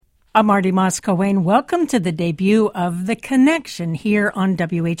I'm Marty Moscowane. Welcome to the debut of The Connection here on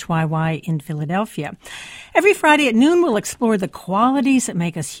WHYY in Philadelphia. Every Friday at noon, we'll explore the qualities that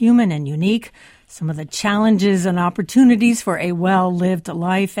make us human and unique, some of the challenges and opportunities for a well-lived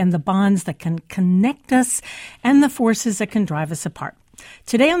life, and the bonds that can connect us and the forces that can drive us apart.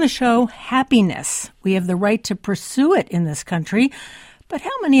 Today on the show, happiness. We have the right to pursue it in this country, but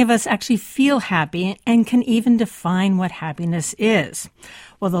how many of us actually feel happy and can even define what happiness is?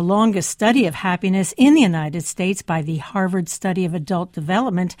 Well, the longest study of happiness in the United States by the Harvard Study of Adult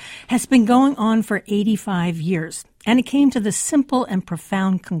Development has been going on for 85 years. And it came to the simple and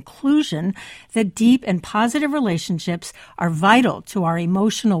profound conclusion that deep and positive relationships are vital to our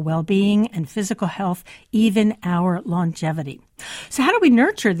emotional well-being and physical health, even our longevity. So how do we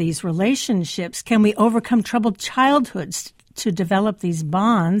nurture these relationships? Can we overcome troubled childhoods to develop these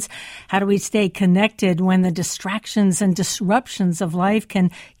bonds? How do we stay connected when the distractions and disruptions of life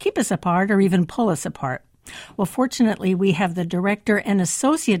can keep us apart or even pull us apart? Well, fortunately, we have the director and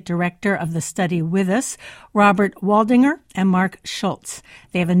associate director of the study with us, Robert Waldinger and Mark Schultz.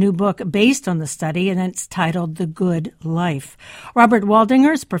 They have a new book based on the study, and it's titled The Good Life. Robert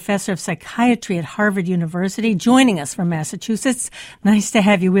Waldinger is professor of psychiatry at Harvard University, joining us from Massachusetts. Nice to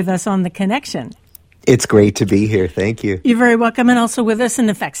have you with us on The Connection. It's great to be here. Thank you. You're very welcome. And also with us, and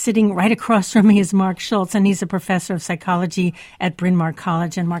in fact, sitting right across from me is Mark Schultz, and he's a professor of psychology at Bryn Mawr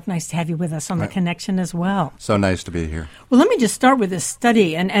College. And Mark, nice to have you with us on The Connection as well. So nice to be here. Well, let me just start with this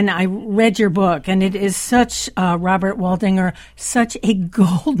study. And I read your book, and it is such, Robert Waldinger, such a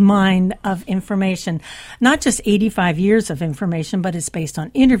gold mine of information. Not just 85 years of information, but it's based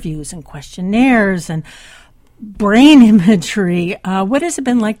on interviews and questionnaires and brain imagery. What has it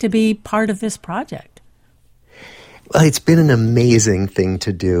been like to be part of this project? Well, it's been an amazing thing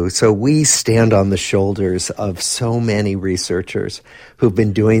to do. So we stand on the shoulders of so many researchers who've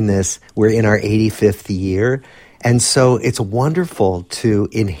been doing this. We're in our 85th year. And so it's wonderful to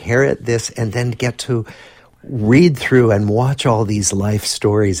inherit this and then get to read through and watch all these life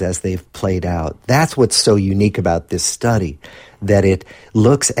stories as they've played out. That's what's so unique about this study, that it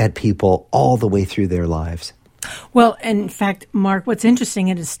looks at people all the way through their lives. Well, in fact, Mark, what's interesting,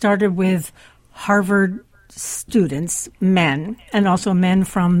 it started with Harvard students, men, and also men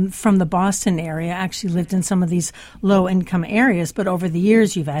from the Boston area, actually lived in some of these low-income areas. But over the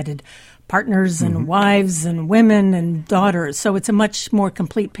years, you've added partners and wives and women and daughters. So it's a much more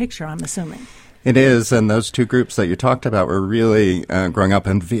complete picture, I'm assuming. It is, and those two groups that you talked about were really growing up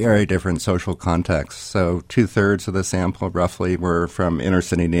in very different social contexts. So 2/3 of the sample, roughly, were from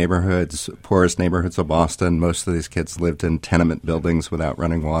inner-city neighborhoods, poorest neighborhoods of Boston. Most of these kids lived in tenement buildings without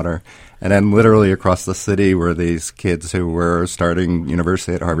running water. And then literally across the city were these kids who were starting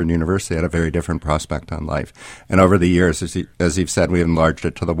university at Harvard University, had a very different prospect on life. And over the years, as you've said, we enlarged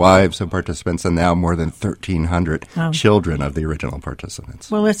it to the wives of participants, and now more than 1,300 children of the original participants.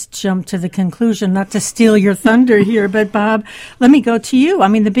 Well, let's jump to the conclusion, not to steal your thunder here, but Bob, let me go to you. I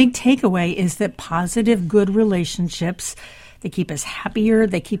mean, the big takeaway is that positive, good relationships, they keep us happier,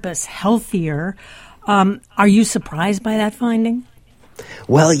 they keep us healthier. Are you surprised by that finding?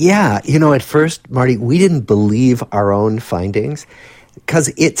 Well, yeah. At first, Marty, we didn't believe our own findings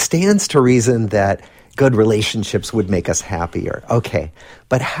because it stands to reason that good relationships would make us happier. Okay,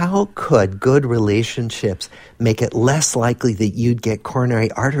 but how could good relationships make it less likely that you'd get coronary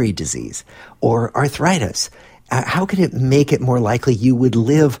artery disease or arthritis? How could it make it more likely you would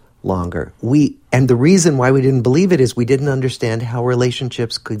live longer? And the reason why we didn't believe it is we didn't understand how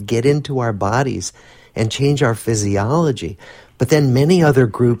relationships could get into our bodies and change our physiology. But then many other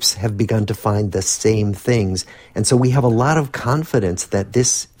groups have begun to find the same things. And so we have a lot of confidence that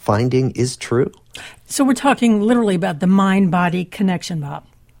this finding is true. So we're talking literally about the mind-body connection, Bob.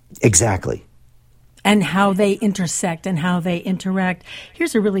 Exactly. And how they intersect and how they interact.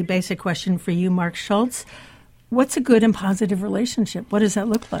 Here's a really basic question for you, Mark Schultz. What's a good and positive relationship? What does that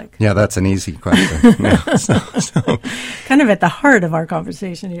look like? Yeah, that's an easy question. Kind of at the heart of our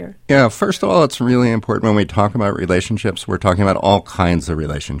conversation here. Yeah, first of all, it's really important when we talk about relationships, we're talking about all kinds of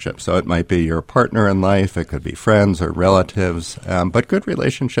relationships. So it might be your partner in life, it could be friends or relatives, but good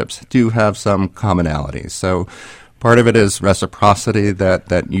relationships do have some commonalities. So part of it is reciprocity,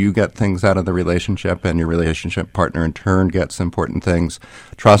 that you get things out of the relationship and your relationship partner in turn gets important things.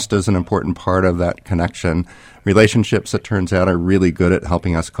 Trust is an important part of that connection. Relationships, it turns out, are really good at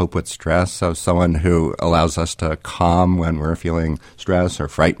helping us cope with stress. So someone who allows us to calm when we're feeling stressed or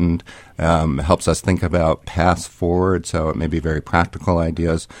frightened helps us think about paths forward. So it may be very practical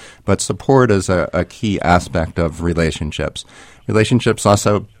ideas. But support is a key aspect of relationships. Relationships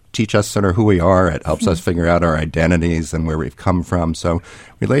also teach us sort of who we are. It helps us figure out our identities and where we've come from. So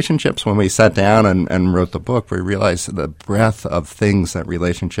relationships, when we sat down and wrote the book, we realized the breadth of things that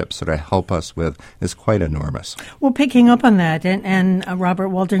relationships sort of help us with is quite enormous. Well, picking up on that, and Robert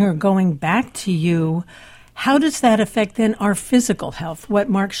Waldinger, going back to you, how does that affect then our physical health, what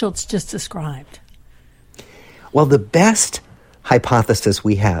Mark Schultz just described? Well, the best hypothesis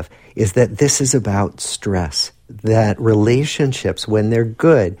we have is that this is about stress, that relationships, when they're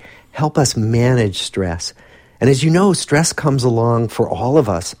good, help us manage stress. And as you know, stress comes along for all of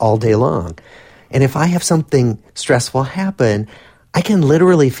us all day long. And if I have something stressful happen, I can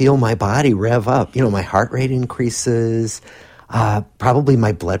literally feel my body rev up. My heart rate increases, probably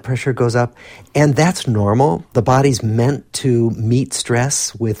my blood pressure goes up. And that's normal. The body's meant to meet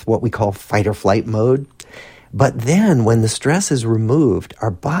stress with what we call fight or flight mode. But then when the stress is removed,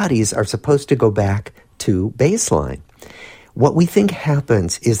 our bodies are supposed to go back to baseline. What we think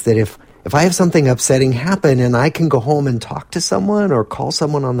happens is that if I have something upsetting happen and I can go home and talk to someone or call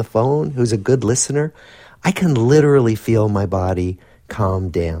someone on the phone who's a good listener, I can literally feel my body calm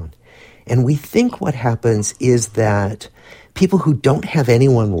down. And we think what happens is that people who don't have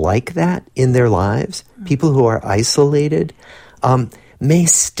anyone like that in their lives, people who are isolated, may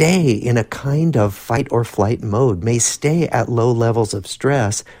stay in a kind of fight or flight mode, may stay at low levels of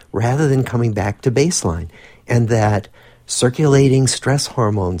stress rather than coming back to baseline. And that circulating stress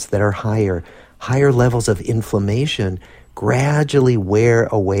hormones that are higher levels of inflammation gradually wear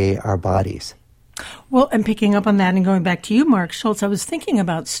away our bodies. Well, and picking up on that and going back to you, Mark Schultz, I was thinking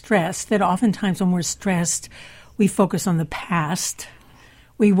about stress, that oftentimes when we're stressed, we focus on the past,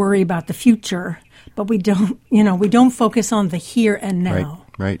 we worry about the future, but we don't focus on the here and now.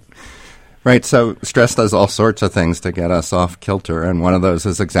 Right. So stress does all sorts of things to get us off kilter, and one of those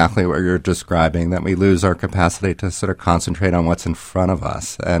is exactly what you're describing, that we lose our capacity to sort of concentrate on what's in front of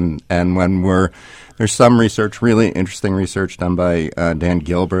us. And when there's some research, really interesting research done by Dan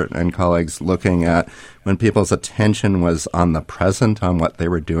Gilbert and colleagues, looking at when people's attention was on the present, on what they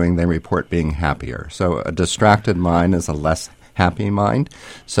were doing, they report being happier. So a distracted mind is a less happy mind.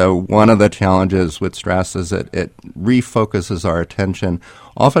 So one of the challenges with stress is that it refocuses our attention.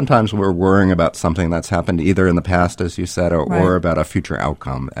 Oftentimes we're worrying about something that's happened either in the past, as you said, or about a future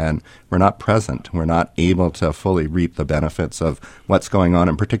outcome. And we're not present. We're not able to fully reap the benefits of what's going on,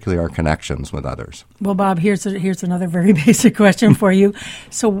 and particularly our connections with others. Well, Bob, here's another very basic question for you.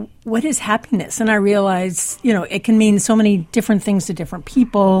 So what is happiness? And I realize, it can mean so many different things to different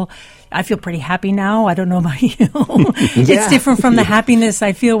people. I feel pretty happy now. I don't know about you. It's different from the happiness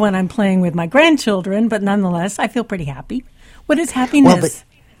I feel when I'm playing with my grandchildren, but nonetheless, I feel pretty happy. What is happiness?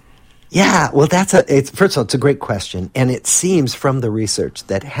 First of all, it's a great question. And it seems from the research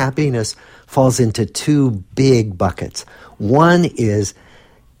that happiness falls into two big buckets. One is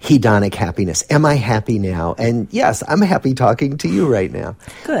hedonic happiness. Am I happy now? And yes, I'm happy talking to you right now.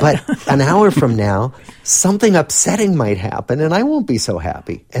 Good. But an hour from now, something upsetting might happen and I won't be so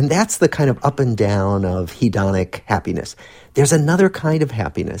happy. And that's the kind of up and down of hedonic happiness. There's another kind of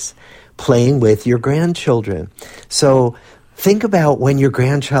happiness, playing with your grandchildren. So think about when your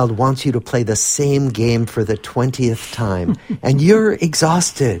grandchild wants you to play the same game for the 20th time and you're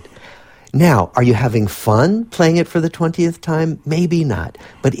exhausted. Now, are you having fun playing it for the 20th time? Maybe not.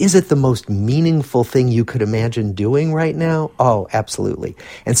 But is it the most meaningful thing you could imagine doing right now? Oh, absolutely.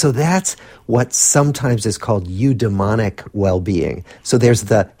 And so that's what sometimes is called eudaimonic well-being. So there's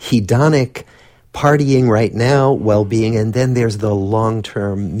the hedonic partying right now well-being, and then there's the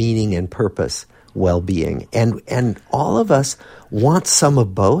long-term meaning and purpose well-being. And all of us want some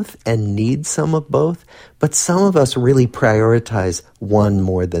of both and need some of both, but some of us really prioritize one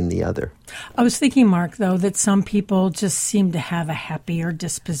more than the other. I was thinking, Mark, though, that some people just seem to have a happier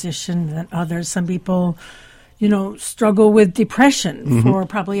disposition than others. Some people, struggle with depression for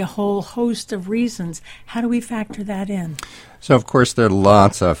probably a whole host of reasons. How do we factor that in? So, of course, there are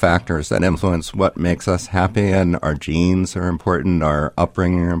lots of factors that influence what makes us happy, and our genes are important, our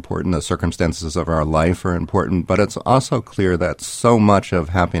upbringing are important, the circumstances of our life are important, but it's also clear that so much of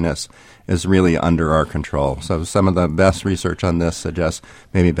happiness is really under our control. So some of the best research on this suggests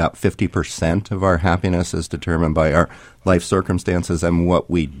maybe about 50% of our happiness is determined by our life circumstances and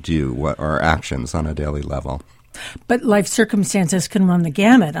what we do, what our actions on a daily level. But life circumstances can run the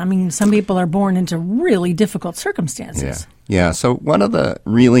gamut. I mean, some people are born into really difficult circumstances. Yeah. So one of the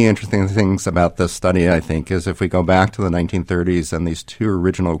really interesting things about this study, I think, is if we go back to the 1930s and these two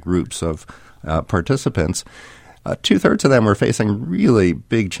original groups of participants, 2/3 of them were facing really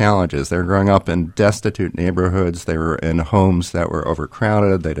big challenges. They were growing up in destitute neighborhoods. They were in homes that were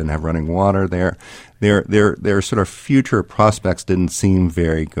overcrowded. They didn't have running water there. their sort of future prospects didn't seem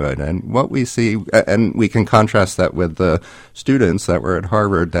very good. And what we see, and we can contrast that with the students that were at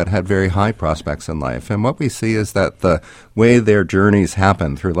Harvard that had very high prospects in life. And what we see is that the way their journeys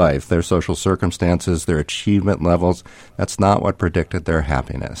happen through life, their social circumstances, their achievement levels, that's not what predicted their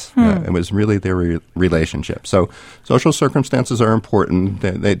happiness. It was really their relationship. So social circumstances are important.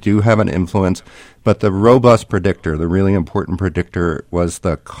 They do have an influence. But the robust predictor, the really important predictor, was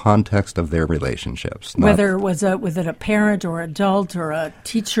the context of their relationships. Whether was it a parent or adult or a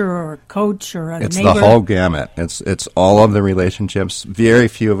teacher or a coach or a neighbor? It's the whole gamut. It's all of the relationships. Very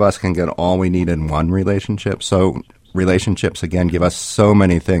few of us can get all we need in one relationship. So relationships, again, give us so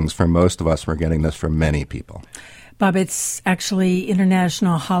many things. For most of us, we're getting this from many people. Bob, it's actually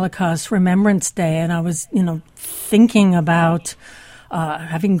International Holocaust Remembrance Day, and I was, thinking about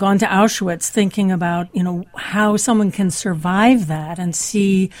having gone to Auschwitz, thinking about, how someone can survive that and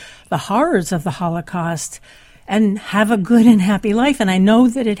see the horrors of the Holocaust and have a good and happy life. And I know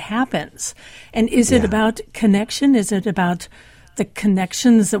that it happens. And is it about connection? Is it about the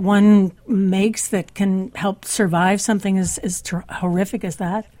connections that one makes that can help survive something as horrific as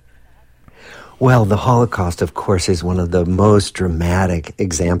that? Well, the Holocaust, of course, is one of the most dramatic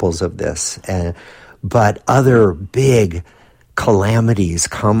examples of this. But other big calamities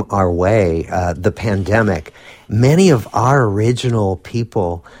come our way. The pandemic. Many of our original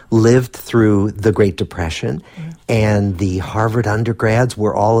people lived through the Great Depression, and the Harvard undergrads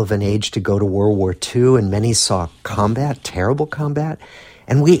were all of an age to go to World War II, and many saw combat, terrible combat.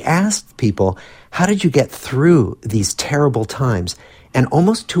 And we asked people, how did you get through these terrible times? And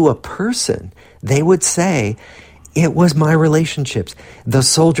almost to a person, they would say, it was my relationships. The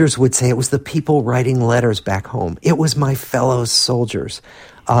soldiers would say it was the people writing letters back home. It was my fellow soldiers.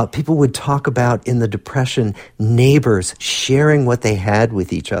 People would talk about, in the Depression, neighbors sharing what they had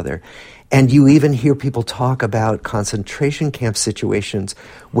with each other. And you even hear people talk about concentration camp situations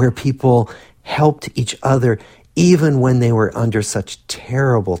where people helped each other even when they were under such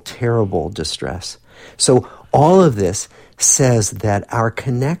terrible, terrible distress. So all of this says that our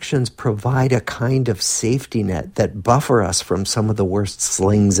connections provide a kind of safety net that buffer us from some of the worst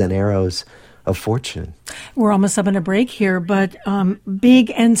slings and arrows of fortune. We're almost up on a break here, but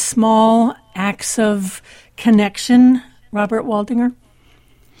big and small acts of connection, Robert Waldinger?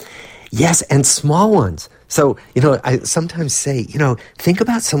 Yes, and small ones. So, I sometimes say, think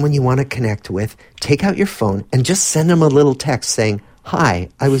about someone you want to connect with, take out your phone, and just send them a little text saying, "Hi,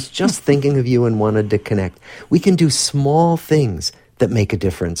 I was just thinking of you and wanted to connect." We can do small things that make a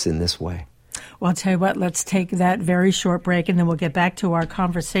difference in this way. Well, I'll tell you what, let's take that very short break, and then we'll get back to our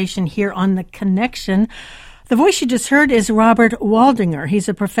conversation here on The Connection. The voice you just heard is Robert Waldinger. He's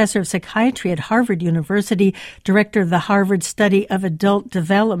a professor of psychiatry at Harvard University, director of the Harvard Study of Adult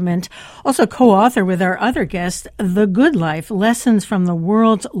Development, also co-author with our other guest, The Good Life, Lessons from the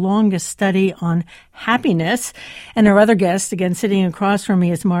World's Longest Study on Happiness. And our other guest, again, sitting across from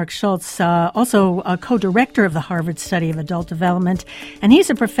me, is Mark Schultz, also a co-director of the Harvard Study of Adult Development, and he's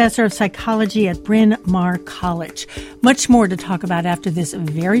a professor of psychology at Bryn Mawr College. Much more to talk about after this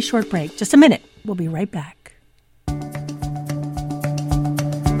very short break. Just a minute. We'll be right back.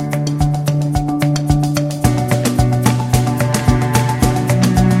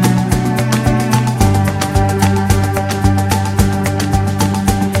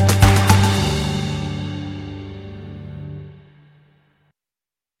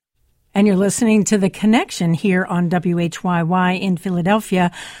 And you're listening to The Connection here on WHYY in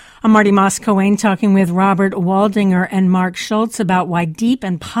Philadelphia. I'm Marty Moss-Coane talking with Robert Waldinger and Mark Schultz about why deep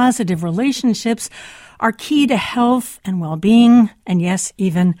and positive relationships are key to health and well-being, and yes,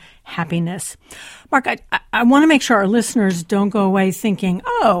 even happiness. Mark, I want to make sure our listeners don't go away thinking,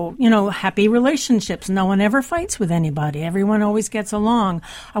 happy relationships. No one ever fights with anybody. Everyone always gets along.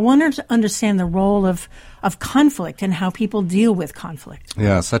 I want to understand the role of conflict and how people deal with conflict.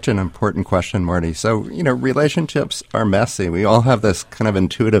 Yeah, such an important question, Marty. So, relationships are messy. We all have this kind of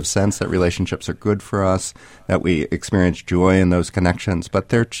intuitive sense that relationships are good for us, that we experience joy in those connections, but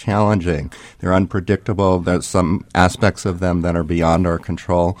they're challenging. They're unpredictable. There's some aspects of them that are beyond our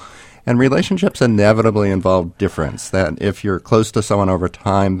control. And relationships inevitably involve difference, that if you're close to someone over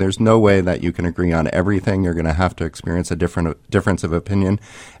time, there's no way that you can agree on everything. You're going to have to experience a difference of opinion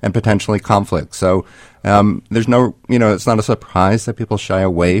and potentially conflict. So there's no, it's not a surprise that people shy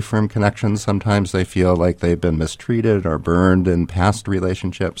away from connections. Sometimes they feel like they've been mistreated or burned in past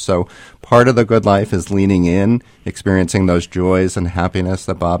relationships. So part of the good life is leaning in, experiencing those joys and happiness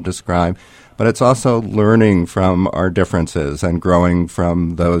that Bob described. but it's also learning from our differences and growing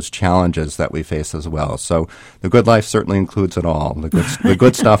from those challenges that we face as well. So the good life certainly includes it all, the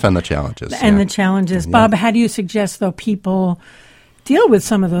good stuff and the challenges. And the challenges. Yeah. Bob, how do you suggest, though, people deal with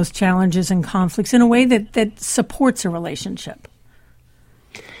some of those challenges and conflicts in a way that supports a relationship?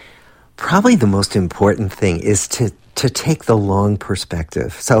 Probably the most important thing is to take the long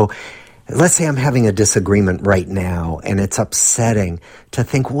perspective. So let's say I'm having a disagreement right now and it's upsetting to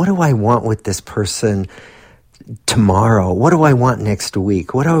think, what do I want with this person tomorrow? What do I want next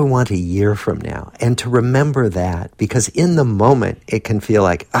week? What do I want a year from now? And to remember that, because in the moment it can feel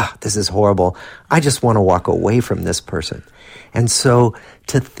like, this is horrible. I just want to walk away from this person. And so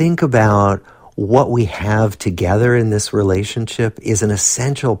to think about what we have together in this relationship is an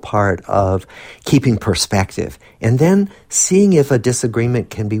essential part of keeping perspective. And then seeing if a disagreement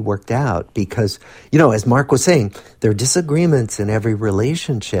can be worked out. Because, as Mark was saying, there are disagreements in every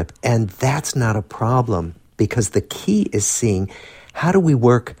relationship, and that's not a problem. Because the key is seeing, how do we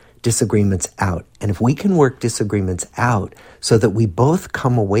work disagreements out? And if we can work disagreements out so that we both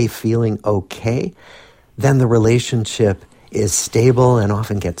come away feeling okay, then the relationship is stable and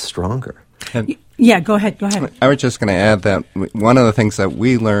often gets stronger. Yeah, go ahead. I was just going to add that one of the things that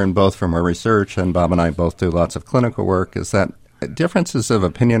we learn both from our research, and Bob and I both do lots of clinical work, is that differences of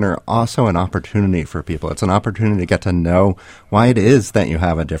opinion are also an opportunity for people. It's an opportunity to get to know why it is that you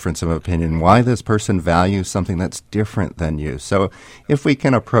have a difference of opinion, why this person values something that's different than you. So if we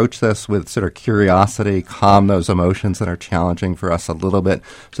can approach this with sort of curiosity, calm those emotions that are challenging for us a little bit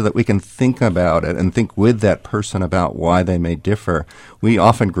so that we can think about it and think with that person about why they may differ, we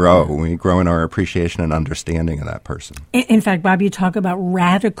often grow. We grow in our appreciation and understanding of that person. In fact, Bob, you talk about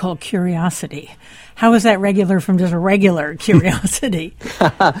radical curiosity. How is that regular from just a regular curiosity?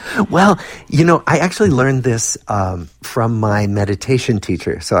 Well, I actually learned this from my meditation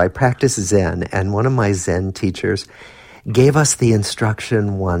teacher. So I practice Zen, and one of my Zen teachers gave us the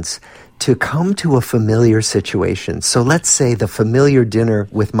instruction once to come to a familiar situation. So let's say the familiar dinner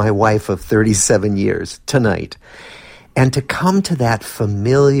with my wife of 37 years tonight. And to come to that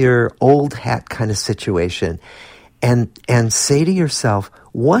familiar old hat kind of situation and say to yourself,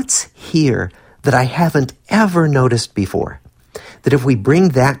 what's here that I haven't ever noticed before? That if we bring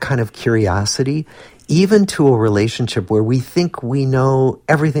that kind of curiosity, even to a relationship where we think we know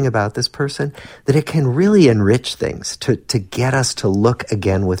everything about this person, that it can really enrich things to get us to look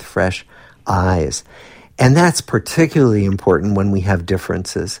again with fresh eyes. And that's particularly important when we have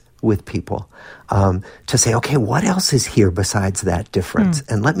differences with people, to say, okay, what else is here besides that difference?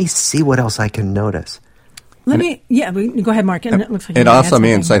 And let me see what else I can notice. Go ahead, Mark. And it looks like it also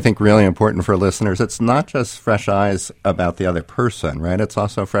means, I think, really important for listeners, it's not just fresh eyes about the other person, right? It's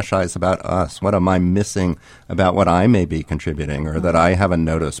also fresh eyes about us. What am I missing about what I may be contributing or that I haven't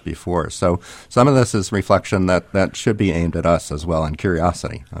noticed before? So some of this is reflection that should be aimed at us as well, and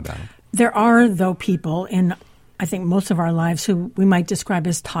curiosity about it. There are, though, people in, I think, most of our lives who we might describe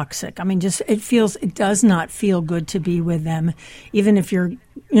as toxic. I mean, it does not feel good to be with them, even if you're,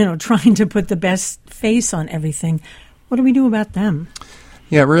 trying to put the best face on everything. What do we do about them?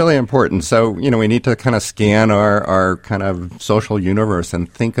 Yeah, really important. So, we need to kind of scan our kind of social universe and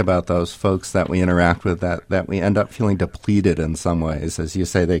think about those folks that we interact with that we end up feeling depleted in some ways. As you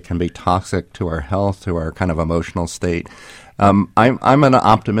say, they can be toxic to our health, to our kind of emotional state. I'm an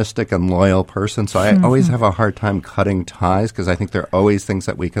optimistic and loyal person, so I always have a hard time cutting ties because I think there are always things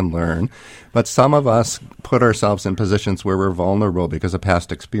that we can learn. But some of us put ourselves in positions where we're vulnerable because of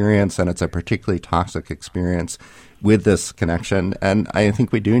past experience, and it's a particularly toxic experience with this connection. And I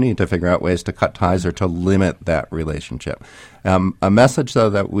think we do need to figure out ways to cut ties or to limit that relationship. A message, though,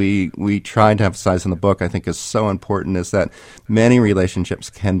 that we try to emphasize in the book, I think is so important, is that many relationships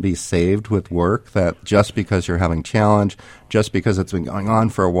can be saved with work, that just because you're having challenge, just because it's been going on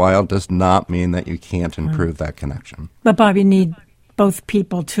for a while, does not mean that you can't improve that connection. But, Bob, you need both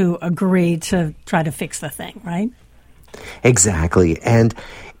people to agree to try to fix the thing, right? Exactly. And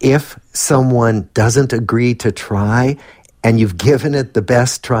if someone doesn't agree to try and you've given it the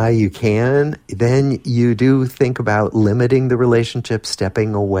best try you can, then you do think about limiting the relationship,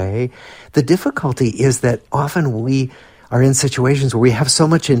 stepping away. The difficulty is that often we are in situations where we have so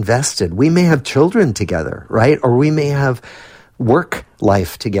much invested. We may have children together, right? Or we may have work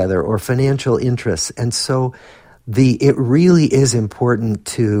life together or financial interests. And so it really is important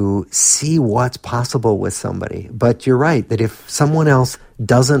to see what's possible with somebody. But you're right, that if someone else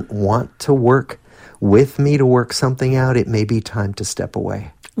doesn't want to work with me to work something out, it may be time to step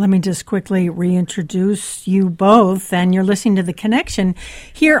away. Let me just quickly reintroduce you both, and you're listening to The Connection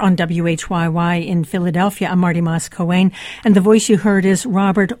here on WHYY in Philadelphia. I'm Marty Moss-Coane, and the voice you heard is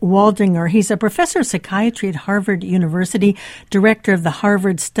Robert Waldinger. He's a professor of psychiatry at Harvard University, director of the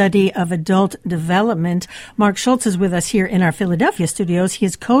Harvard Study of Adult Development. Mark Schultz is with us here in our Philadelphia studios. He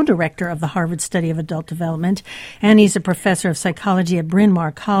is co-director of the Harvard Study of Adult Development, and he's a professor of psychology at Bryn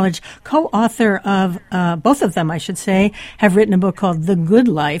Mawr College, co-author of, both of them, I should say, have written a book called The Good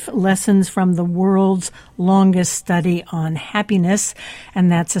Life, Lessons from the World's Longest Study on Happiness.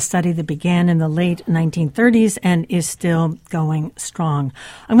 And that's a study that began in the late 1930s and is still going strong.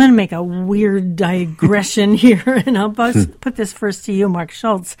 I'm going to make a weird digression here, and I'll put this first to you, Mark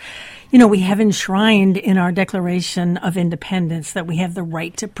Schultz. You know, we have enshrined in our Declaration of Independence that we have the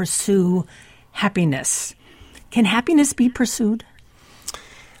right to pursue happiness. Can happiness be pursued?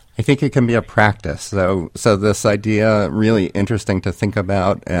 I think it can be a practice. So this idea, really interesting to think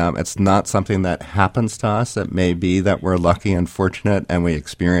about. It's not something that happens to us. It may be that we're lucky and fortunate and we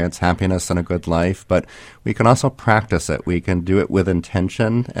experience happiness and a good life, but we can also practice it. We can do it with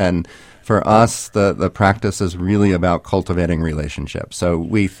intention. And for us, the practice is really about cultivating relationships. So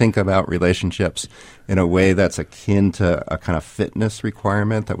we think about relationships in a way that's akin to a kind of fitness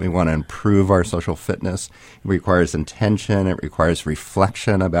requirement, that we want to improve our social fitness. It requires intention. It requires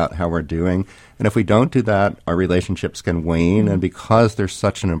reflection about how we're doing. And if we don't do that, our relationships can wane. And because they're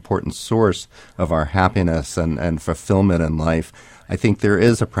such an important source of our happiness and fulfillment in life, I think there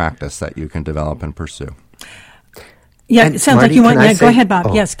is a practice that you can develop and pursue. Yeah, and it sounds Marty, like you want. Yeah, go ahead, Bob.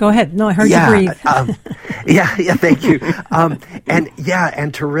 Oh. Yes, go ahead. No, I heard you breathe. Thank you.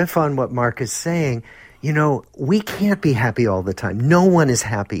 And to riff on what Mark is saying, you know, we can't be happy all the time. No one is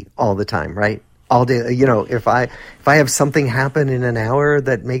happy all the time, right? All day. You know, if I have something happen in an hour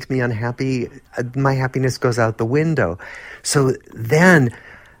that makes me unhappy, my happiness goes out the window. So then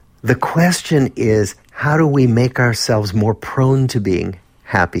the question is, how do we make ourselves more prone to being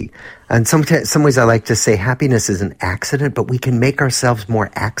happy? And some ways I like to say happiness is an accident, but we can make ourselves more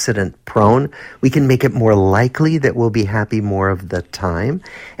accident prone. We can make it more likely that we'll be happy more of the time.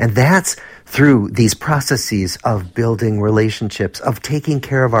 And that's through these processes of building relationships, of taking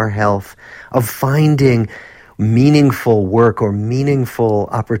care of our health, of finding meaningful work or meaningful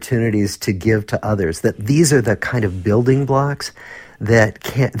opportunities to give to others. That these are the kind of building blocks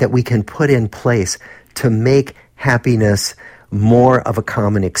that we can put in place to make happiness more of a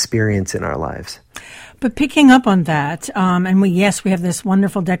common experience in our lives. But picking up on that, and we have this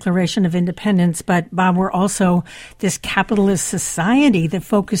wonderful Declaration of Independence, but Bob, we're also this capitalist society that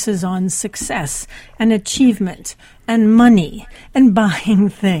focuses on success and achievement and money and buying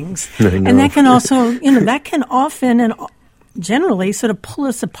things. And that can also, that can often and generally sort of pull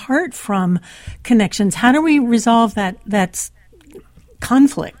us apart from connections. How do we resolve that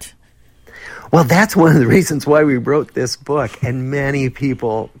conflict? Well, that's one of the reasons why we wrote this book, and many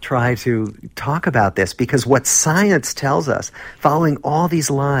people try to talk about this, because what science tells us, following all these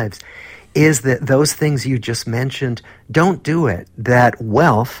lives, is that those things you just mentioned don't do it. That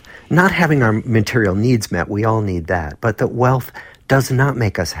wealth, not having our material needs met, we all need that, but that wealth does not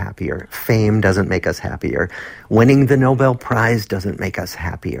make us happier. Fame doesn't make us happier. Winning the Nobel Prize doesn't make us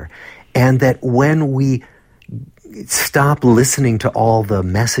happier. And that when we stop listening to all the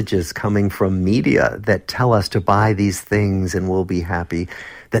messages coming from media that tell us to buy these things and we'll be happy,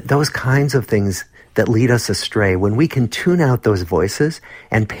 that those kinds of things that lead us astray, when we can tune out those voices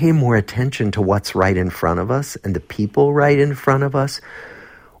and pay more attention to what's right in front of us and the people right in front of us,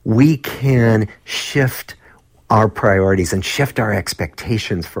 we can shift our priorities and shift our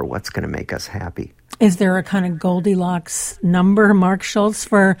expectations for what's going to make us happy. Is there a kind of Goldilocks number, Mark Schultz,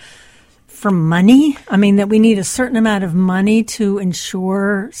 for money? I mean, that we need a certain amount of money to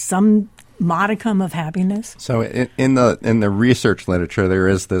ensure some modicum of happiness? So in the research literature, there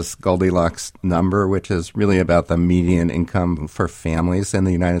is this Goldilocks number, which is really about the median income for families in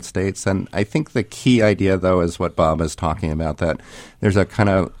the United States. And I think the key idea, though, is what Bob is talking about, that there's a kind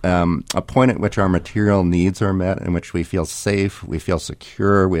of a point at which our material needs are met, in which we feel safe, we feel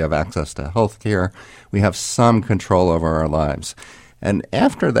secure, we have access to health care, we have some control over our lives. And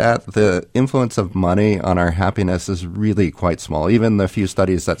after that, the influence of money on our happiness is really quite small. Even the few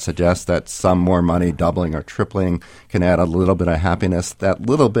studies that suggest that some more money, doubling or tripling, can add a little bit of happiness, that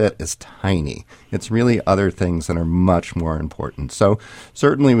little bit is tiny. It's really other things that are much more important. So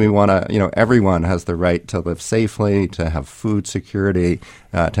certainly we want to, everyone has the right to live safely, to have food security,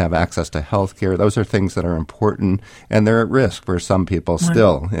 to have access to health care. Those are things that are important, and they're at risk for some people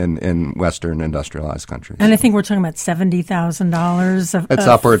still in Western industrialized countries. And I think we're talking about $70,000 it's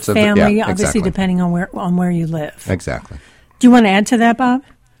upwards family, of, obviously, exactly. Depending on where you live. Exactly. Do you want to add to that, Bob?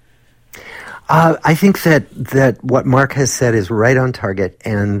 I think that what Mark has said is right on target,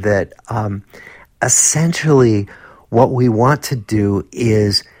 and that essentially what we want to do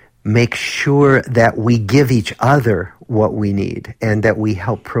is make sure that we give each other what we need, and that we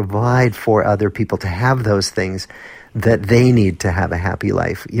help provide for other people to have those things that they need to have a happy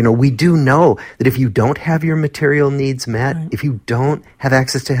life. You know, we do know that if you don't have your material needs met, right, if you don't have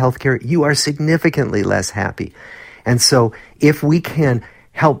access to healthcare, you are significantly less happy. And so if we can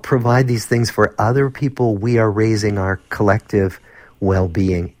help provide these things for other people, we are raising our collective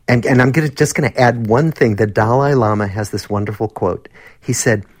well-being. And I'm just going to add one thing. The Dalai Lama has this wonderful quote. He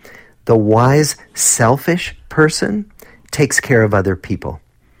said, "The wise, selfish person takes care of other people."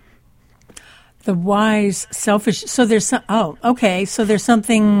 The wise, selfish. So there's so there's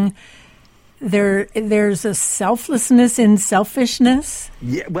something there's a selflessness in selfishness.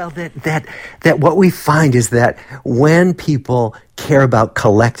 Yeah, well, that what we find is that when people care about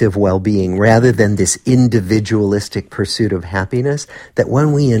collective well-being rather than this individualistic pursuit of happiness, that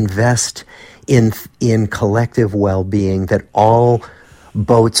when we invest in collective well-being, that all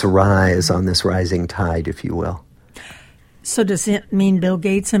boats rise on this rising tide, if you will. So does it mean Bill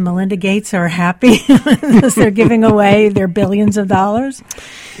Gates and Melinda Gates are happy as they're giving away their billions of dollars?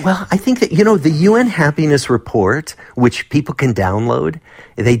 Well, I think that, the UN Happiness Report, which people can download,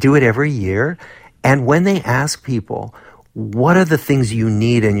 they do it every year. And when they ask people, what are the things you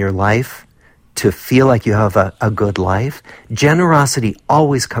need in your life to feel like you have a good life, generosity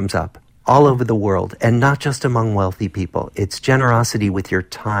always comes up all over the world, and not just among wealthy people. It's generosity with your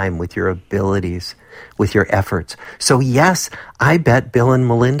time, with your abilities, with your efforts. So yes, I bet Bill and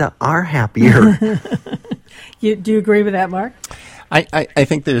Melinda are happier. Do you agree with that, Mark? I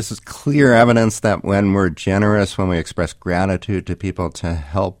think there's clear evidence that when we're generous, when we express gratitude to people to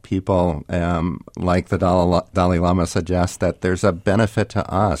help people, like the Dalai Lama suggests, that there's a benefit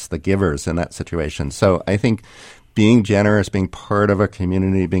to us, the givers, in that situation. So I think being generous, being part of a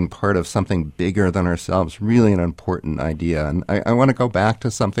community, being part of something bigger than ourselves, really an important idea. And I want to go back to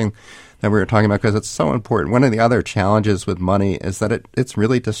something that we were talking about because it's so important. One of the other challenges with money is that it's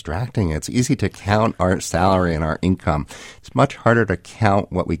really distracting. It's easy to count our salary and our income. It's much harder to count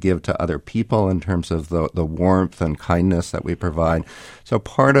what we give to other people in terms of the warmth and kindness that we provide. So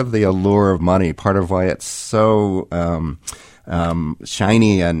part of the allure of money, part of why it's so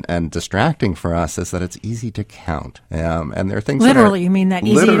shiny and distracting for us is that it's easy to count. And there are things literally, you mean that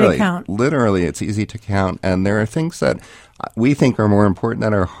easy to count? Literally, it's easy to count. And there are things that we think are more important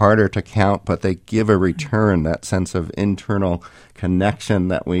that are harder to count, but they give a return, that sense of internal connection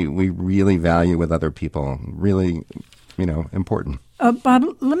that we really value with other people. Really, important. Bob,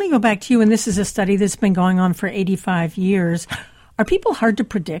 let me go back to you. And this is a study that's been going on for 85 years. Are people hard to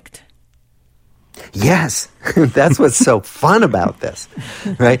predict? Yes, that's what's so fun about this,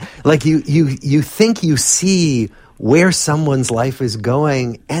 right? Like you think you see where someone's life is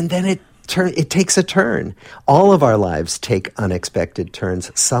going, and then it takes a turn. All of our lives take unexpected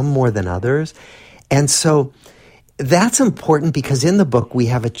turns, some more than others. And so that's important because in the book we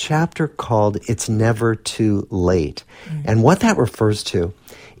have a chapter called It's Never Too Late. Mm-hmm. And what that refers to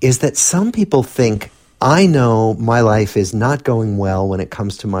is that some people think, I know my life is not going well when it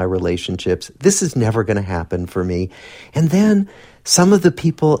comes to my relationships. This is never going to happen for me. And then some of the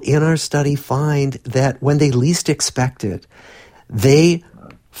people in our study find that when they least expect it, they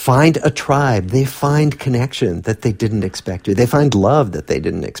find a tribe, they find connection that they didn't expect to. They find love that they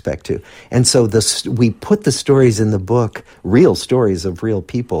didn't expect to. And so we put the stories in the book, real stories of real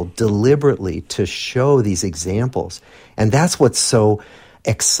people, deliberately to show these examples. And that's what's so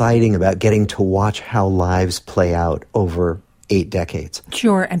exciting about getting to watch how lives play out over 8 decades.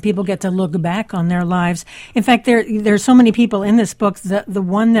 Sure, and people get to look back on their lives. In fact, there's so many people in this book. The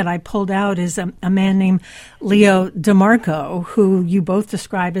one that I pulled out is a man named Leo DeMarco, who you both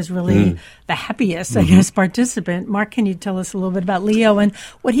describe as really the happiest, I guess, participant. Mark, can you tell us a little bit about Leo and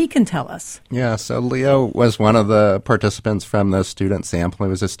what he can tell us? Yeah, so Leo was one of the participants from the student sample. He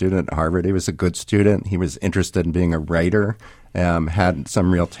was a student at Harvard. He was a good student. He was interested in being a writer, had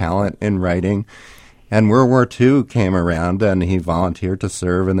some real talent in writing. And World War II came around, and he volunteered to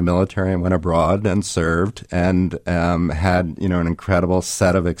serve in the military and went abroad and served and had, an incredible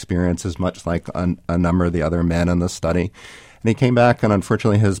set of experiences, much like a number of the other men in the study. And he came back, and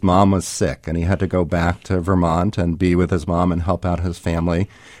unfortunately his mom was sick, and he had to go back to Vermont and be with his mom and help out his family.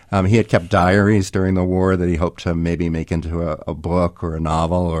 He had kept diaries during the war that he hoped to maybe make into a book or a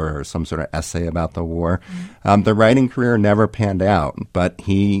novel or some sort of essay about the war. The writing career never panned out, but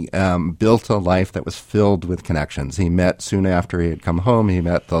he built a life that was filled with connections. He met, soon after he had come home, he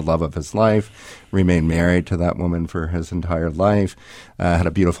met the love of his life, remained married to that woman for his entire life, had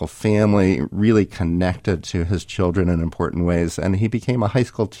a beautiful family, really connected to his children in important ways. And he became a high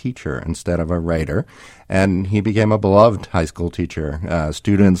school teacher instead of a writer. And he became a beloved high school teacher.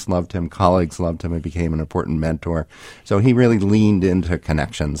 Students loved him, colleagues loved him. He became an important mentor. So he really leaned into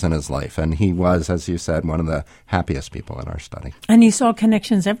connections in his life. And he was, as you said, one of the happiest people in our study. And he saw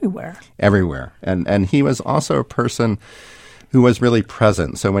connections everywhere. Everywhere. And he was also a person who was really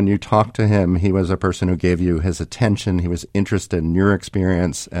present. So when you talk to him, he was a person who gave you his attention. He was interested in your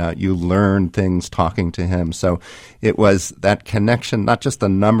experience. You learned things talking to him. So it was that connection, not just the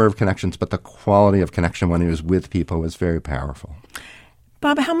number of connections, but the quality of connection when he was with people was very powerful.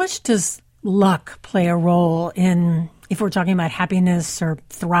 Bob, how much does luck play a role in, if we're talking about happiness or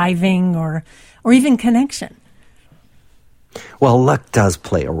thriving or even connection? Well, luck does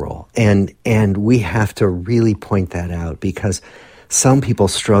play a role, and we have to really point that out, because some people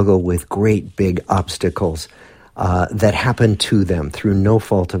struggle with great big obstacles that happen to them through no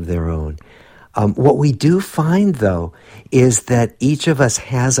fault of their own. What we do find, though, is that each of us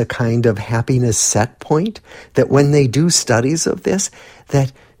has a kind of happiness set point, that when they do studies of this,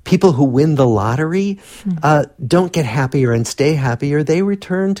 that people who win the lottery don't get happier and stay happier. They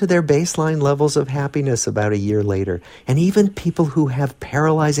return to their baseline levels of happiness about a year later. And even people who have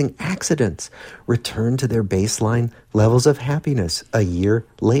paralyzing accidents return to their baseline levels of happiness a year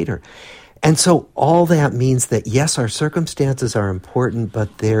later. And so all that means that, yes, our circumstances are important,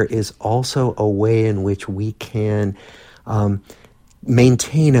 but there is also a way in which we can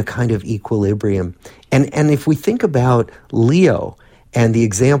maintain a kind of equilibrium. And if we think about Leo, and the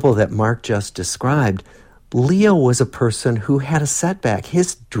example that Mark just described, Leo was a person who had a setback.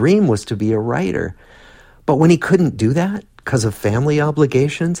 His dream was to be a writer. But when he couldn't do that because of family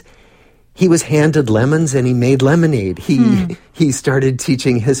obligations, he was handed lemons and he made lemonade. He started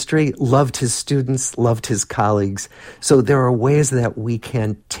teaching history, loved his students, loved his colleagues. So there are ways that we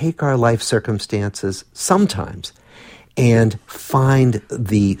can take our life circumstances sometimes and find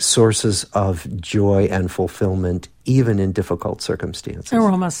the sources of joy and fulfillment even in difficult circumstances.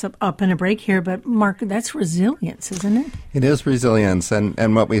 We're almost up in a break here, but Mark, that's resilience, isn't it? It is resilience.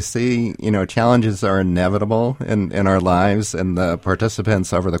 And what we see, challenges are inevitable in our lives. And the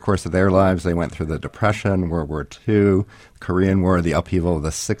participants over the course of their lives, they went through the Depression, World War II, Korean War, the upheaval of the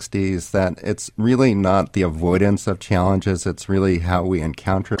 60s, that it's really not the avoidance of challenges. It's really how we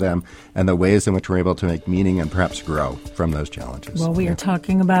encounter them and the ways in which we're able to make meaning and perhaps grow from those challenges. Well, we are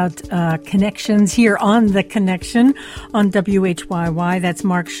talking about connections here on The Connection on WHYY. That's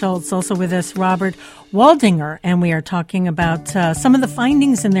Mark Schultz. Also with us, Robert Waldinger, and we are talking about some of the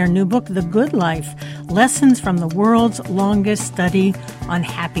findings in their new book, The Good Life, Lessons from the World's Longest Study on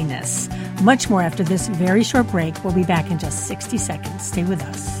Happiness. Much more after this very short break. We'll be back in just 60 seconds. Stay with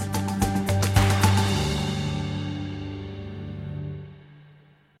us.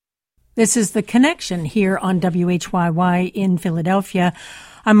 This is The Connection here on WHYY in Philadelphia.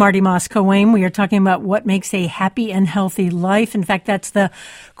 I'm Marty Moss-Coane. We are talking about what makes a happy and healthy life. In fact, that's the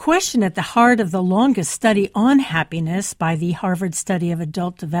question at the heart of the longest study on happiness by the Harvard Study of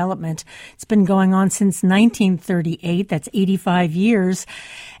Adult Development. It's been going on since 1938. That's 85 years.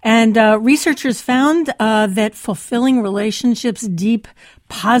 And researchers found that fulfilling relationships, deep,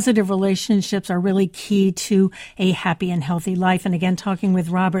 positive relationships are really key to a happy and healthy life. And again, talking with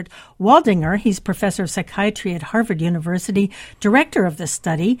Robert Waldinger. He's professor of psychiatry at Harvard University, director of the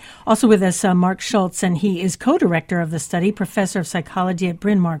study. Also with us, Mark Schultz, and he is co-director of the study, professor of psychology at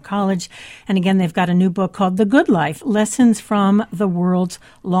Bryn Mawr College. And again, they've got a new book called The Good Life, Lessons from the World's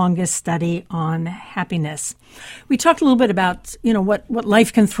Longest Study on Happiness. We talked a little bit about, what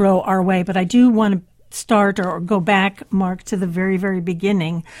life can throw our way, but I do want to start or go back, Mark, to the very, very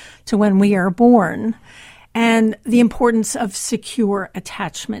beginning, to when we are born, and the importance of secure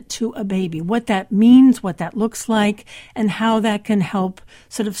attachment to a baby, what that means, what that looks like, and how that can help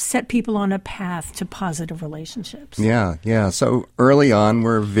sort of set people on a path to positive relationships. Yeah. So early on,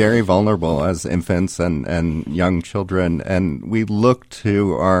 we're very vulnerable as infants and young children, and we look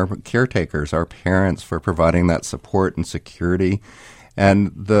to our caretakers, our parents, for providing that support and security.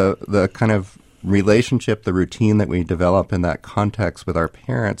 And the kind of relationship, the routine that we develop in that context with our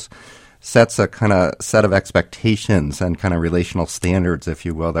parents sets a kind of set of expectations and kind of relational standards, if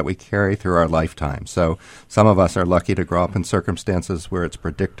you will, that we carry through our lifetime. So some of us are lucky to grow up in circumstances where it's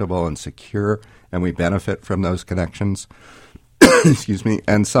predictable and secure, and we benefit from those connections. Excuse me.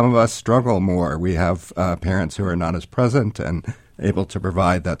 And some of us struggle more. We have parents who are not as present and able to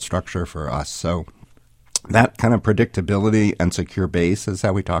provide that structure for us. So That kind of predictability and secure base is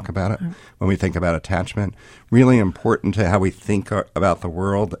how we talk about it when we think about attachment. Really important to how we think about the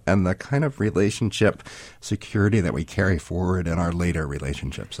world and the kind of relationship security that we carry forward in our later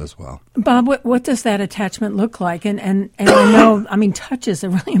relationships as well. Bob, what does that attachment look like? And I know, touch is a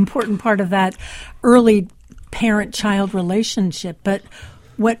really important part of that early parent-child relationship. But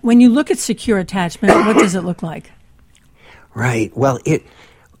when you look at secure attachment, what does it look like? Right. Well,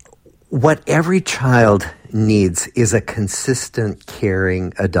 what every child needs is a consistent,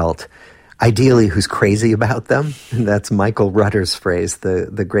 caring adult, ideally who's crazy about them. And that's Michael Rutter's phrase,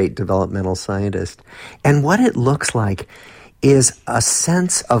 the great developmental scientist. And what it looks like is a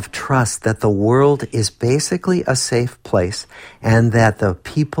sense of trust that the world is basically a safe place and that the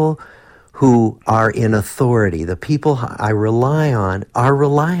people who are in authority, the people I rely on, are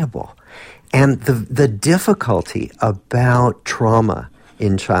reliable. And the difficulty about trauma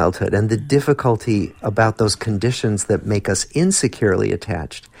in childhood and the difficulty about those conditions that make us insecurely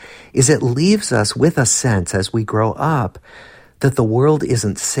attached is it leaves us with a sense as we grow up that the world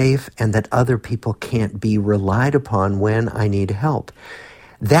isn't safe and that other people can't be relied upon when I need help.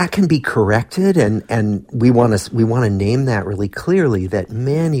 That can be corrected, and we want to name that really clearly, that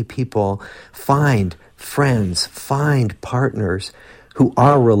many people find friends, find partners who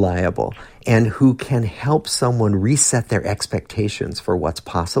are reliable and who can help someone reset their expectations for what's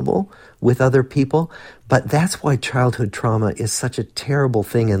possible with other people. But that's why childhood trauma is such a terrible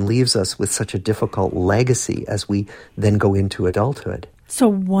thing and leaves us with such a difficult legacy as we then go into adulthood. So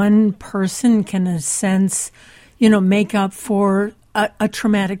one person can, in a sense, make up for a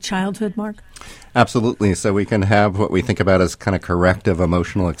traumatic childhood, Mark? Absolutely. So we can have what we think about as kind of corrective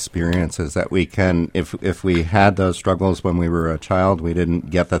emotional experiences that we can, if we had those struggles when we were a child, we didn't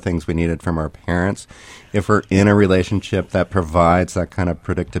get the things we needed from our parents. If we're in a relationship that provides that kind of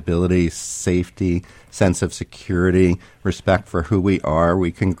predictability, safety, sense of security, respect for who we are,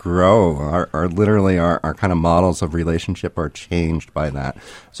 we can grow. Our kind of models of relationship are changed by that.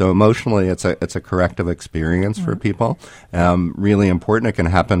 So emotionally, it's a corrective experience for people. Really important. It can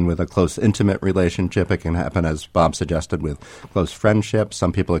happen with a close, intimate relationship. It can happen, as Bob suggested, with close friendships.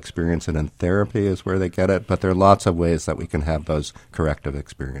 Some people experience it in therapy is where they get it. But there are lots of ways that we can have those corrective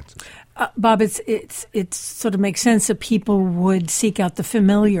experiences. Bob, it sort of makes sense that people would seek out the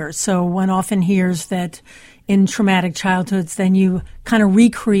familiar. So one often hears that in traumatic childhoods, then you kind of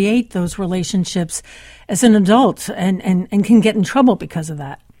recreate those relationships as an adult and can get in trouble because of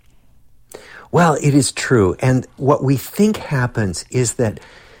that. Well, it is true. And what we think happens is that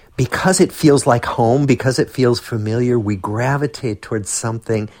because it feels like home, because it feels familiar, we gravitate towards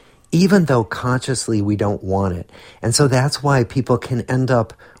something even though consciously we don't want it. And so that's why people can end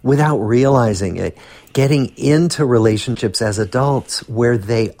up, without realizing it, getting into relationships as adults where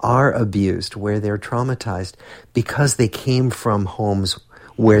they are abused, where they're traumatized, because they came from homes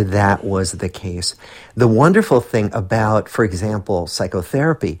where that was the case. The wonderful thing about, for example,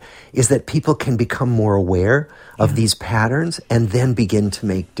 psychotherapy is that people can become more aware of these patterns and then begin to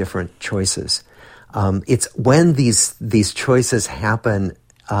make different choices. It's when these choices happen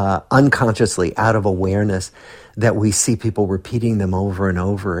unconsciously, out of awareness, that we see people repeating them over and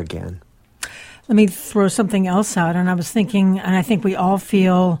over again. Let me throw something else out. And I was thinking, and I think we all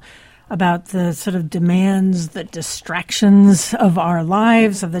feel about the sort of demands, the distractions of our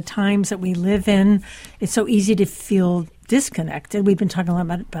lives, of the times that we live in. It's so easy to feel disconnected. We've been talking a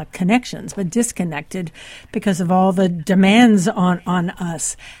lot about connections, but disconnected because of all the demands on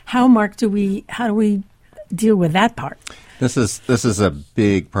us. How do we deal with that part? This is a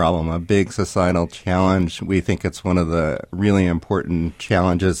big problem, a big societal challenge. We think it's one of the really important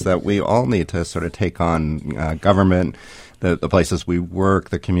challenges that we all need to sort of take on. Government, the places we work,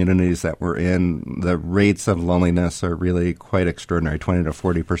 the communities that we're in, the rates of loneliness are really quite extraordinary. 20 to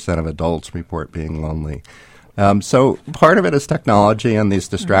 40% of adults report being lonely. So part of it is technology and these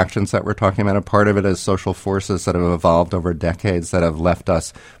distractions that we're talking about. And part of it is social forces that have evolved over decades that have left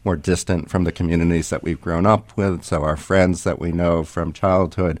us more distant from the communities that we've grown up with. So our friends that we know from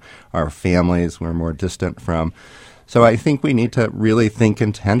childhood, our families we're more distant from. So I think we need to really think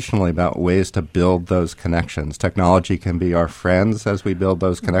intentionally about ways to build those connections. Technology can be our friends as we build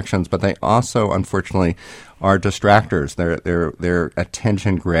those connections, but they also, unfortunately, are distractors. They're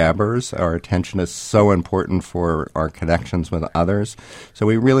attention grabbers. Our attention is so important for our connections with others. So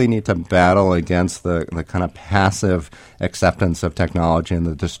we really need to battle against the kind of passive acceptance of technology and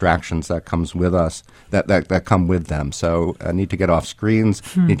the distractions that comes with us, that come with them. So need to get off screens,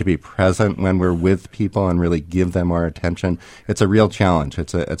 need to be present when we're with people and really give them our attention. It's a real challenge.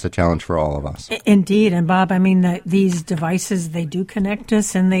 It's a challenge for all of us. Indeed. And Bob, I mean, these devices, they do connect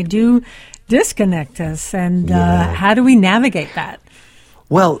us and they do disconnect us. And how do we navigate that?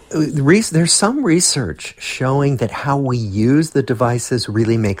 Well, there's some research showing that how we use the devices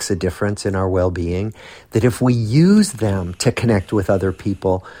really makes a difference in our well-being, that if we use them to connect with other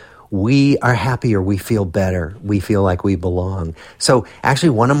people, we are happier, we feel better, we feel like we belong. So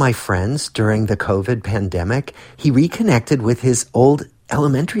actually, one of my friends during the COVID pandemic, he reconnected with his old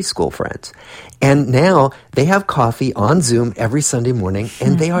elementary school friends. And now they have coffee on Zoom every Sunday morning,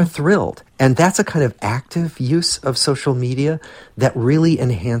 and they are thrilled. And that's a kind of active use of social media that really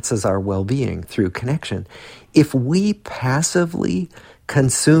enhances our well-being through connection. If we passively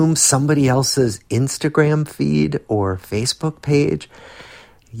consume somebody else's Instagram feed or Facebook page,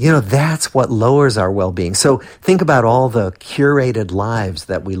 that's what lowers our well-being. So think about all the curated lives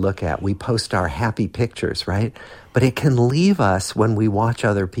that we look at. We post our happy pictures, right? But it can leave us when we watch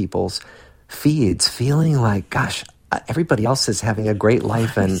other people's feeds feeling like, gosh, everybody else is having a great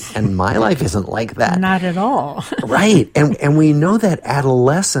life and my life isn't like that. Not at all. Right. And we know that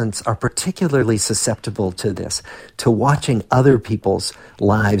adolescents are particularly susceptible to this, to watching other people's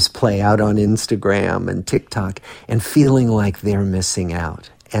lives play out on Instagram and TikTok and feeling like they're missing out.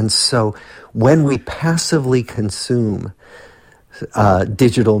 And so when we passively consume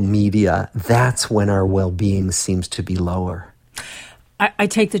digital media, that's when our well-being seems to be lower. I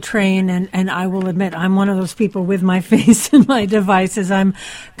take the train, and I will admit I'm one of those people with my face in my device as I'm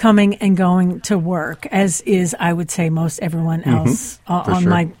coming and going to work, as is, I would say, most everyone else on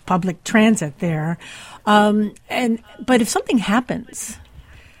my public transit there. But if something happens,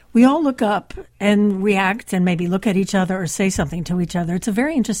 we all look up and react and maybe look at each other or say something to each other. It's a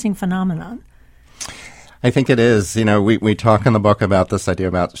very interesting phenomenon. I think it is. We talk in the book about this idea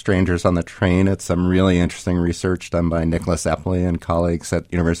about strangers on the train. It's some really interesting research done by Nicholas Epley and colleagues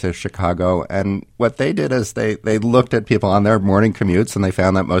at University of Chicago. And what they did is they looked at people on their morning commutes, and they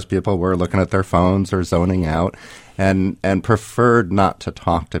found that most people were looking at their phones or zoning out and preferred not to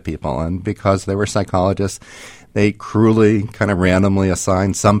talk to people. And because they were psychologists, they cruelly, kind of randomly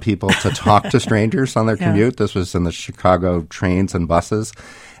assigned some people to talk to strangers on their commute. This was in the Chicago trains and buses.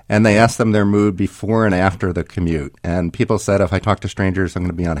 And they asked them their mood before and after the commute. And people said, if I talk to strangers, I'm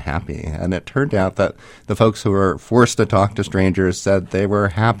going to be unhappy. And it turned out that the folks who were forced to talk to strangers said they were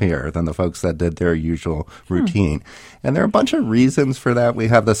happier than the folks that did their usual routine. And there are a bunch of reasons for that. We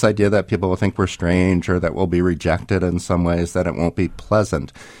have this idea that people will think we're strange or that we'll be rejected in some ways, that it won't be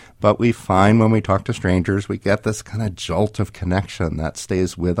pleasant. But we find when we talk to strangers, we get this kind of jolt of connection that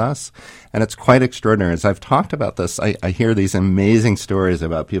stays with us. And it's quite extraordinary. As I've talked about this, I hear these amazing stories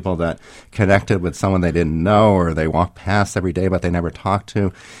about people that connected with someone they didn't know or they walk past every day but they never talked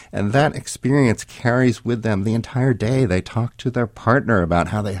to. And that experience carries with them the entire day. They talk to their partner about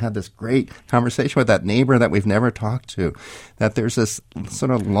how they had this great conversation with that neighbor that we've never talked to. That there's this sort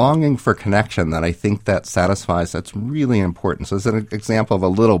of longing for connection that I think that satisfies. That's really important. So it's an example of a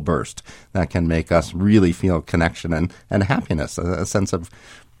little burst that can make us really feel connection and happiness, a sense of,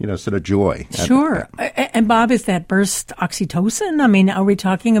 sort of joy. Sure. And Bob, is that burst oxytocin? I mean, are we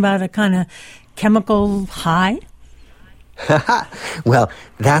talking about a kind of chemical high? Well,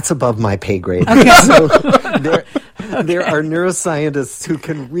 that's above my pay grade. Okay. So there are neuroscientists who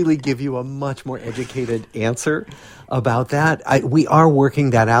can really give you a much more educated answer about that. We are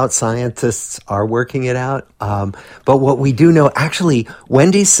working that out. Scientists are working it out. But what we do know, actually,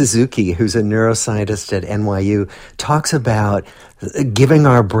 Wendy Suzuki, who's a neuroscientist at NYU, talks about giving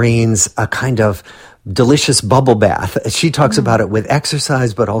our brains a kind of delicious bubble bath. She talks about it with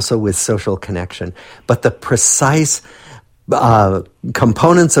exercise, but also with social connection. But the precise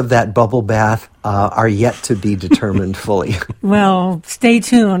components of that bubble bath are yet to be determined fully. Well, stay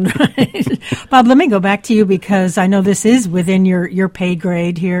tuned. Bob, let me go back to you because I know this is within your pay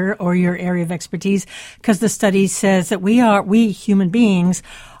grade here or your area of expertise, because the study says that we human beings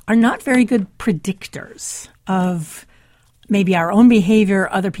are not very good predictors of maybe our own behavior,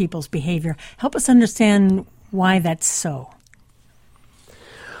 other people's behavior. Help us understand why that's so.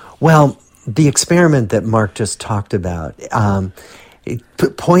 Well, the experiment that Mark just talked about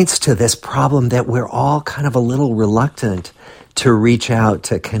it points to this problem that we're all kind of a little reluctant to reach out,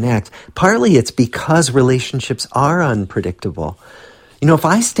 to connect. Partly it's because relationships are unpredictable. If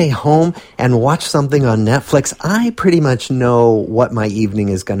I stay home and watch something on Netflix, I pretty much know what my evening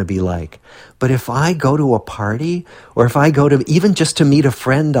is going to be like. But if I go to a party, or if I go to even just to meet a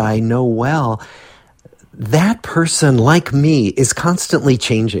friend I know well, that person, like me, is constantly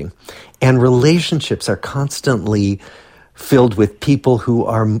changing. And relationships are constantly filled with people who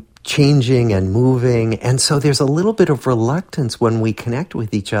are changing and moving. And so there's a little bit of reluctance when we connect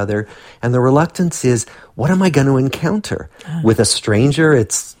with each other. And the reluctance is, what am I going to encounter? With a stranger,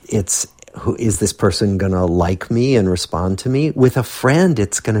 it's who is this person going to like me and respond to me? With a friend,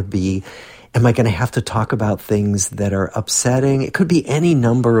 it's going to be, am I going to have to talk about things that are upsetting? It could be any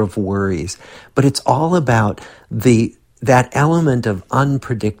number of worries, but it's all about that element of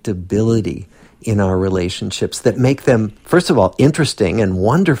unpredictability in our relationships that make them, first of all, interesting and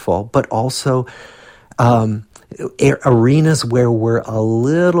wonderful, but also arenas where we're a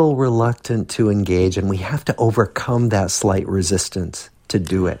little reluctant to engage, and we have to overcome that slight resistance to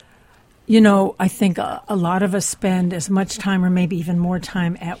do it. You know, I think a lot of us spend as much time or maybe even more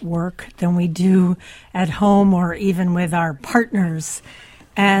time at work than we do at home or even with our partners.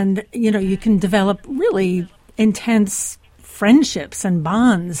 And, you know, you can develop really intense friendships and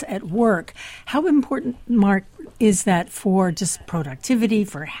bonds at work. How important, Mark, is that for just productivity,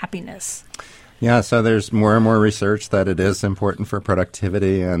 for happiness? Yeah, so there's more and more research that it is important for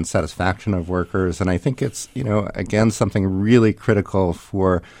productivity and satisfaction of workers. And I think it's, you know, again, something really critical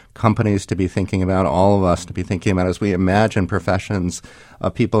for companies to be thinking about, all of us to be thinking about as we imagine professions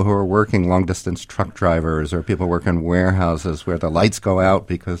of people who are working long-distance truck drivers or people work in warehouses where the lights go out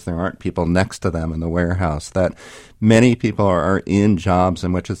because there aren't people next to them in the warehouse, that many people are in jobs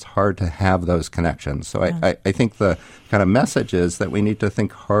in which it's hard to have those connections. So I think the kind of message is that we need to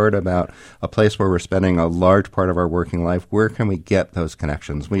think hard about a place where we're spending a large part of our working life. Where can we get those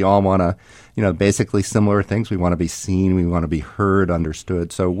connections? We all want to, you know, basically similar things. We want to be seen. We want to be heard,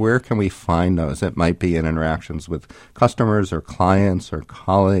 understood. So where can we find those? It might be in interactions with customers or clients or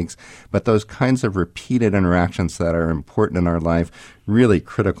colleagues, but those kinds of repeated interactions that are important in our life, really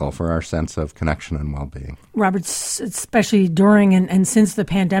critical for our sense of connection and well-being. Robert, especially during and since the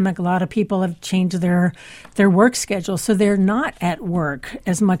pandemic, a lot of people have changed their work schedule, so they're not at work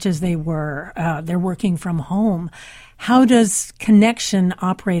as much as they were. They're working from home. How does connection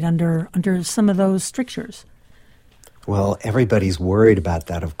operate under some of those strictures? Well, everybody's worried about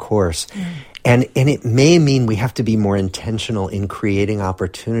that, of course. And it may mean we have to be more intentional in creating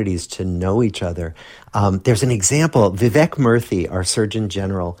opportunities to know each other. There's an example. Vivek Murthy, our Surgeon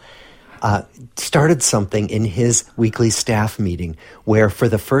General, started something in his weekly staff meeting where for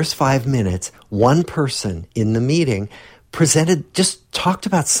the first 5 minutes, one person in the meeting just talked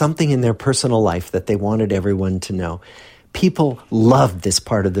about something in their personal life that they wanted everyone to know. People loved this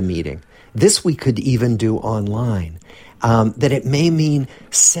part of the meeting. This we could even do online. That it may mean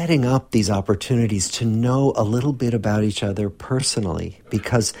setting up these opportunities to know a little bit about each other personally,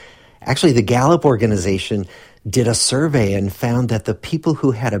 because actually the Gallup organization did a survey and found that the people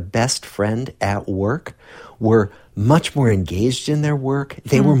who had a best friend at work were much more engaged in their work.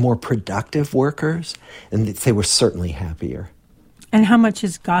 They were more productive workers, and they were certainly happier. And how much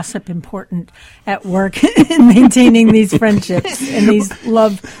is gossip important at work in maintaining these friendships and these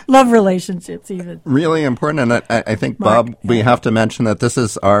love relationships even? Really important. And I think, Mark, Bob, we have to mention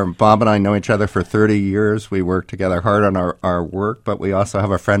that Bob and I know each other for 30 years. We work together hard on our work, but we also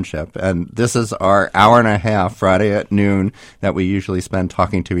have a friendship. And this is our hour and a half Friday at noon that we usually spend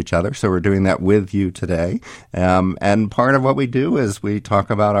talking to each other. So we're doing that with you today. And part of what we do is we talk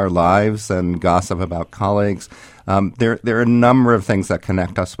about our lives and gossip about colleagues. There are a number of things that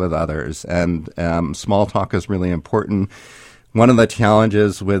connect us with others, and small talk is really important. One of the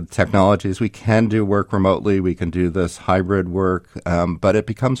challenges with technology is we can do work remotely. We can do this hybrid work, but it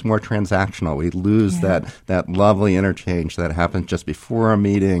becomes more transactional. We lose that lovely interchange that happens just before a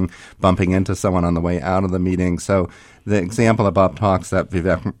meeting, bumping into someone on the way out of the meeting. So the example that Bob talks that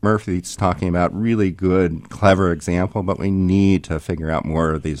Vivek Murthy's talking about, really good, clever example, but we need to figure out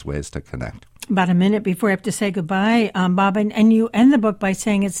more of these ways to connect. About a minute before I have to say goodbye, Bob, and you end the book by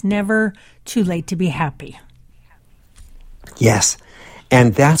saying it's never too late to be happy. Yes,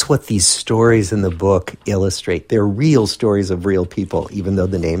 and that's what these stories in the book illustrate. They're real stories of real people, even though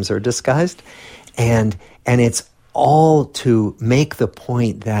the names are disguised. And it's all to make the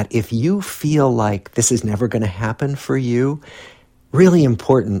point that if you feel like this is never going to happen for you, really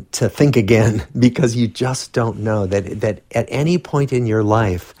important to think again, because you just don't know that at any point in your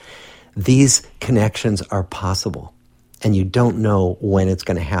life, these connections are possible, and you don't know when it's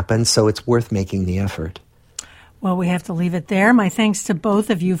going to happen, so it's worth making the effort. Well, we have to leave it there. My thanks to both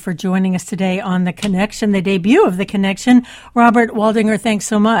of you for joining us today on The Connection, the debut of The Connection. Robert Waldinger, thanks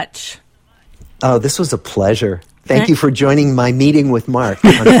so much. Oh, this was a pleasure. Thank you for joining my meeting with Mark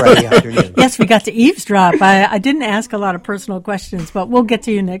on Friday afternoon. Yes, we got to eavesdrop. I didn't ask a lot of personal questions, but we'll get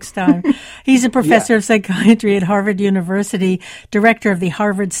to you next time. He's a professor of psychiatry at Harvard University, director of the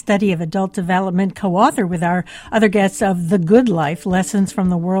Harvard Study of Adult Development, co-author with our other guests of The Good Life, Lessons from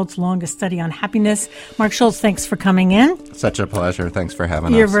the World's Longest Study on Happiness. Mark Schultz, thanks for coming in. Such a pleasure. Thanks for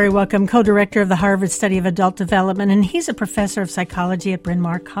having us. You're very welcome. Co-director of the Harvard Study of Adult Development, and he's a professor of psychology at Bryn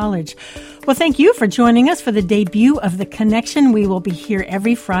Mawr College. Well, thank you for joining us for the debut of The Connection. We will be here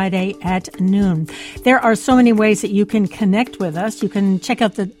every Friday at noon. There are so many ways that you can connect with us. You can check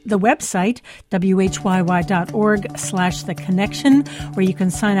out the website, whyy.org/The Connection, where you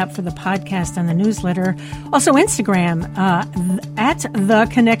can sign up for the podcast and the newsletter. Also, Instagram, at The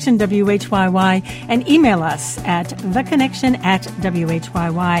Connection WHYY, and email us at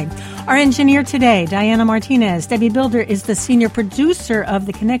theconnection@WHYY. Our engineer today, Diana Martinez. Debbie Builder is the senior producer of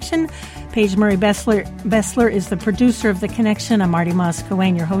The Connection. Paige Murray Bessler is the producer of The Connection. I'm Marty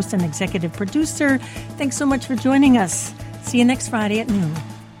Moss-Coane, your host and executive producer. Thanks so much for joining us. See you next Friday at noon.